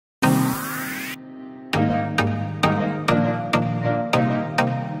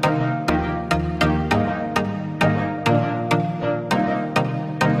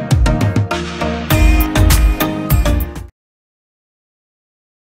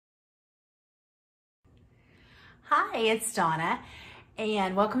Hi, it's Donna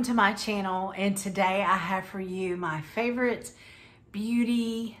and welcome to my channel, and today I have for you my favorite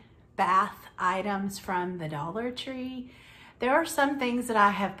beauty bath items from the Dollar Tree. There are some things that I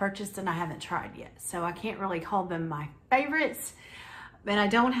have purchased and I haven't tried yet, so I can't really call them my favorites, and I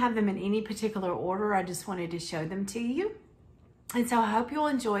don't have them in any particular order. I just wanted to show them to you, and so I hope you'll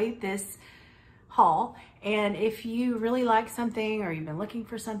enjoy this haul. And if you really like something, or you've been looking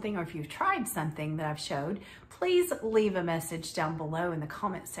for something, or if you've tried something that I've showed, please leave a message down below in the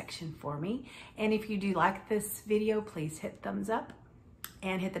comment section for me. And if you do like this video, please hit thumbs up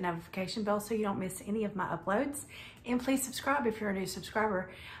and hit the notification bell so you don't miss any of my uploads. And please subscribe if you're a new subscriber.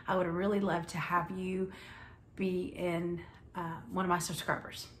 I would really love to have you be in one of my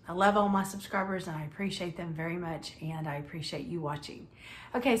subscribers. I love all my subscribers and I appreciate them very much, and I appreciate you watching.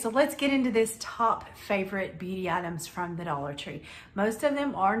 Okay, so let's get into this top favorite beauty items from the Dollar Tree. Most of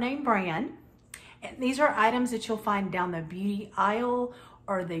them are name brand, and these are items that you'll find down the beauty aisle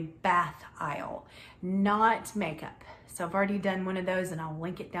or the bath aisle, not makeup. So I've already done one of those and I'll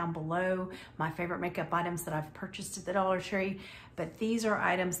link it down below, my favorite makeup items that I've purchased at the Dollar Tree. But these are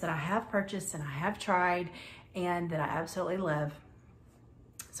items that I have purchased and I have tried and that I absolutely love.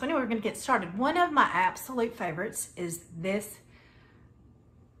 So anyway, we're gonna get started. One of my absolute favorites is this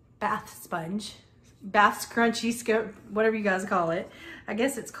bath sponge, bath scrunchie, whatever you guys call it. I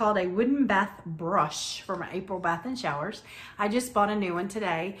guess it's called a wooden bath brush from April Bath and Showers. I just bought a new one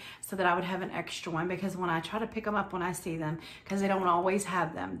today so that I would have an extra one, because when I try to pick them up when I see them, because they don't always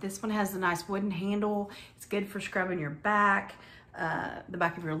have them. This one has a nice wooden handle. It's good for scrubbing your back, the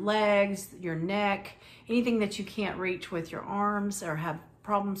back of your legs, your neck, anything that you can't reach with your arms or have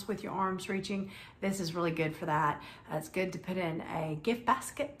problems with your arms reaching. This is really good for that. It's good to put in a gift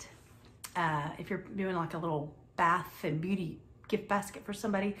basket. If you're doing like a little bath and beauty gift basket for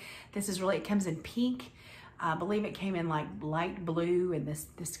somebody, this is really, it comes in pink. I believe it came in like light blue and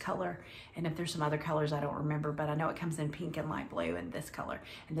this color. And if there's some other colors, I don't remember, but I know it comes in pink and light blue and this color.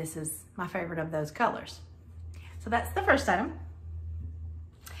 And this is my favorite of those colors. So that's the first item.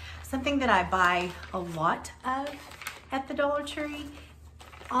 Something that I buy a lot of at the Dollar Tree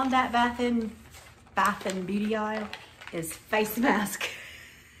on that bath and beauty aisle is face mask.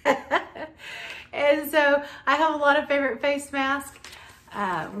 And so I have a lot of favorite face masks.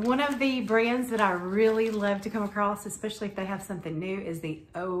 One of the brands that I really love to come across, especially if they have something new, is the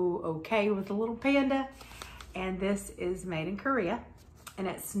OK with the little panda. And this is made in Korea, and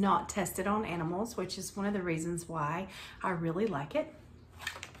it's not tested on animals, which is one of the reasons why I really like it.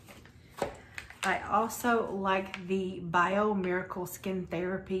 I also like the Bio Miracle Skin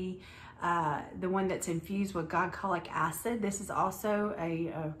Therapy, the one that's infused with glycolic acid. This is also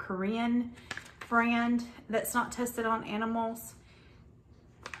a Korean brand that's not tested on animals.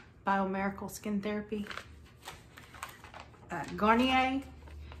 Bio Miracle Skin Therapy. Garnier,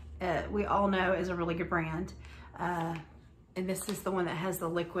 we all know, is a really good brand. And this is the one that has the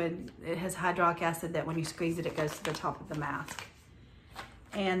liquid. It has hyaluronic acid that when you squeeze it, it goes to the top of the mask.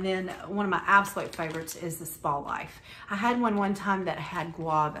 And then one of my absolute favorites is the Spa Life. I had one time that had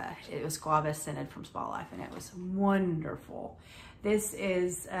guava. It was guava scented from Spa Life, and it was wonderful. This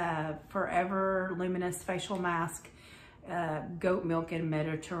is Forever Luminous Facial Mask, goat milk and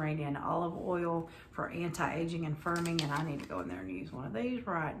Mediterranean olive oil for anti-aging and firming. And I need to go in there and use one of these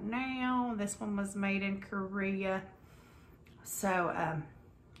right now. This one was made in Korea. So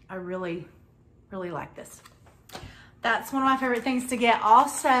I really, really like this. That's one of my favorite things to get.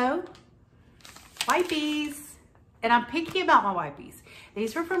 Also, wipes. And I'm picky about my wipes.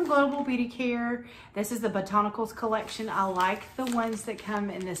 These are from Global Beauty Care. This is the Botanicals collection. I like the ones that come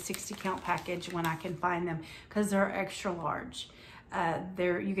in the 60 count package when I can find them, because they're extra large.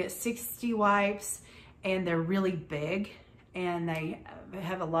 You get 60 wipes, and they're really big, and they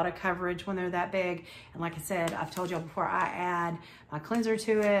have a lot of coverage when they're that big. And like I said, I've told y'all before, I add my cleanser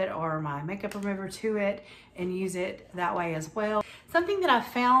to it or my makeup remover to it and use it that way as well. Something that I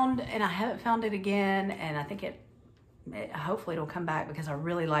found, and I haven't found it again, and I think hopefully it'll come back because I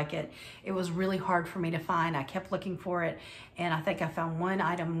really like it. It was really hard for me to find. I kept looking for it, and I think I found one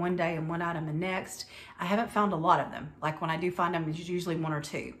item one day and one item the next. I haven't found a lot of them. Like when I do find them, it's usually one or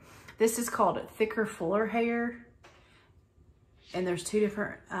two. This is called Thicker Fuller Hair. And there's two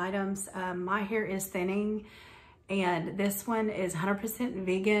different items. My hair is thinning, and this one is 100%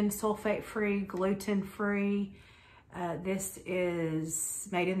 vegan, sulfate-free, gluten-free. This is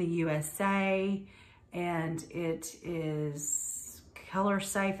made in the USA, and it is color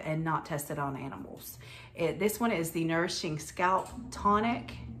safe and not tested on animals. This one is the Nourishing Scalp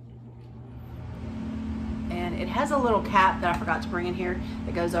Tonic. And it has a little cap that I forgot to bring in here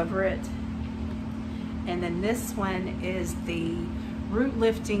that goes over it. And then this one is the Root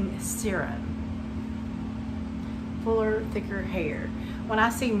Lifting Serum. Fuller, thicker hair. When I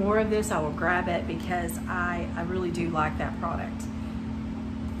see more of this, I will grab it because I really do like that product.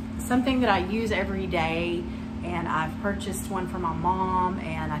 Something that I use every day, and I've purchased one for my mom,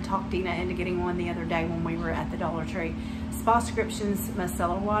 and I talked Dina into getting one the other day when we were at the Dollar Tree. Spa-Scriptions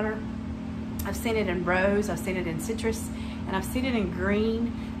micellar water. I've seen it in rose, I've seen it in citrus, and I've seen it in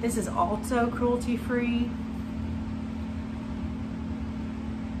green. This is also cruelty-free.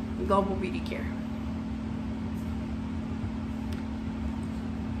 Global Beauty Care.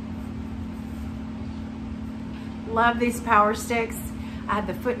 Love these Power Sticks. I have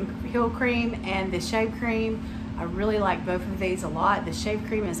the Foot and Heel Cream and the Shave Cream. I really like both of these a lot. The Shave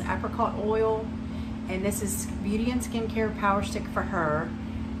Cream is apricot oil, and this is Beauty and Skincare Power Stick for her.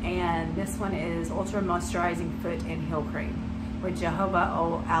 And this one is Ultra Moisturizing Foot and Heel Cream with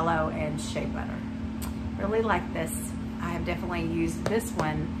jojoba, aloe, and shea butter. Really like this. I have definitely used this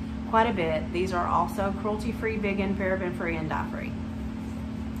one quite a bit. These are also cruelty-free, vegan, paraben-free, and dye-free.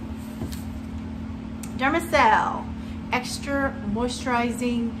 Dermacell Extra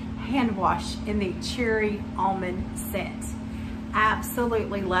Moisturizing Hand Wash in the Cherry Almond Scent.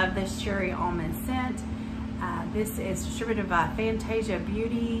 Absolutely love this cherry almond scent. This is distributed by Fantasia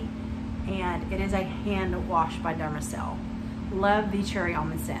Beauty, and it is a hand wash by Dermacell. Love the cherry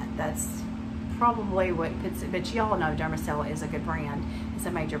almond scent. That's probably what puts it, but y'all know Dermacell is a good brand. It's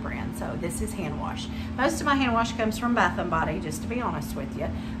a major brand. So this is hand wash. Most of my hand wash comes from Bath & Body, just to be honest with you,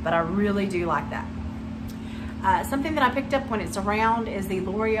 but I really do like that. Something that I picked up when it's around is the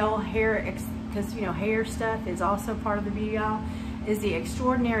L'Oreal hair, because you know hair stuff is also part of the beauty aisle, is the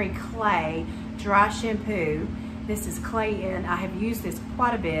Extraordinary Clay Dry Shampoo. This is clay in. I have used this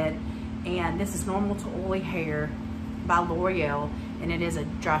quite a bit, and this is Normal to Oily Hair by L'Oreal, and it is a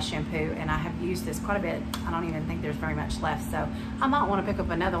dry shampoo, and I have used this quite a bit. I don't even think there's very much left, so I might want to pick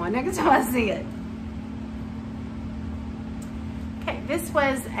up another one next time I see it. Okay, this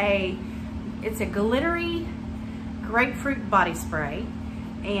was it's a glittery grapefruit body spray,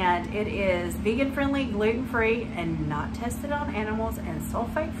 and it is vegan friendly, gluten free, and not tested on animals, and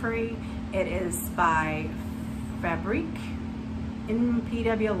sulfate free. It is by Fabric in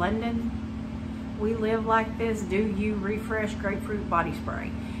PW London. We Live Like This Do You Refresh Grapefruit Body Spray,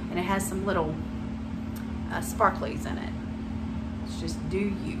 and it has some little sparklies in it. It's just Do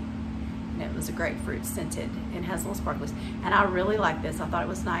You, and it was a grapefruit scented. It has little sparklies, and I really like this. I thought it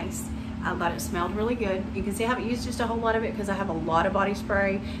was nice. I thought it smelled really good. You can see I haven't used just a whole lot of it because I have a lot of body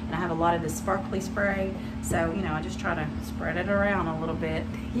spray and I have a lot of the sparkly spray. So, you know, I just try to spread it around a little bit.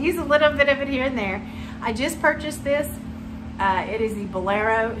 Use a little bit of it here and there. I just purchased this. It is the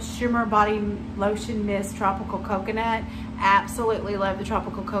Bolero Shimmer Body Lotion Mist Tropical Coconut. Absolutely love the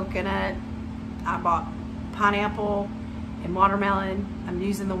tropical coconut. I bought pineapple and watermelon. I'm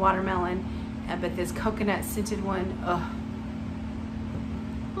using the watermelon, but this coconut scented one, ugh.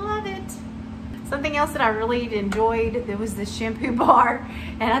 Love it. Something else that I really enjoyed, there was this shampoo bar,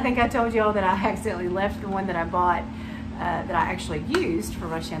 and I think I told y'all that I accidentally left the one that I bought that I actually used for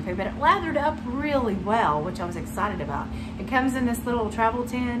my shampoo, but it lathered up really well, which I was excited about. It comes in this little travel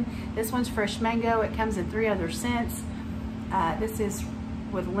tin. This one's fresh mango. It comes in 3 other scents. This is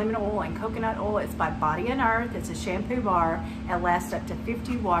with lemon oil and coconut oil. It's by Body and Earth. It's a shampoo bar. It lasts up to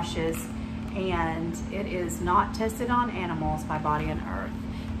 50 washes, and it is not tested on animals by Body and Earth.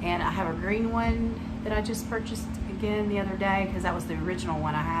 And I have a green one that I just purchased again the other day because that was the original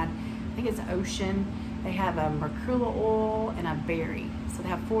one I had. I think it's Ocean. They have a mercula oil and a berry. So they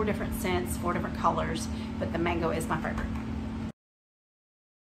have 4 different scents, 4 different colors, but the mango is my favorite.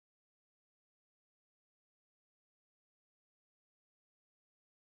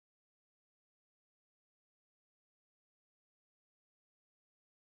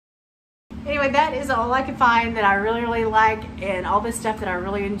 Anyway, that is all I could find that I really like, and all this stuff that I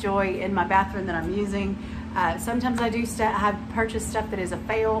really enjoy in my bathroom that I'm using. Sometimes I do have purchased stuff that is a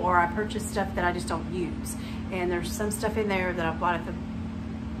fail, or I purchase stuff that I just don't use. And there's some stuff in there that I bought at the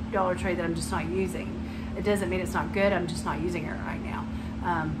Dollar Tree that I'm just not using. It doesn't mean it's not good, I'm just not using it right now.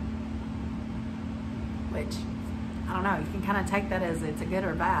 Which, I don't know, you can kind of take that as it's a good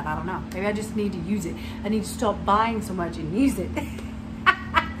or bad, I don't know. Maybe I just need to use it. I need to stop buying so much and use it.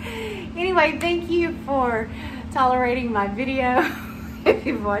 Anyway, thank you for tolerating my video. If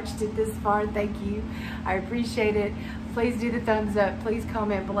you've watched it this far, thank you. I appreciate it. Please do the thumbs up. Please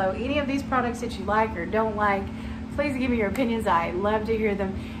comment below any of these products that you like or don't like. Please give me your opinions. I love to hear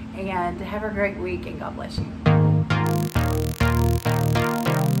them. And have a great week, and God bless you.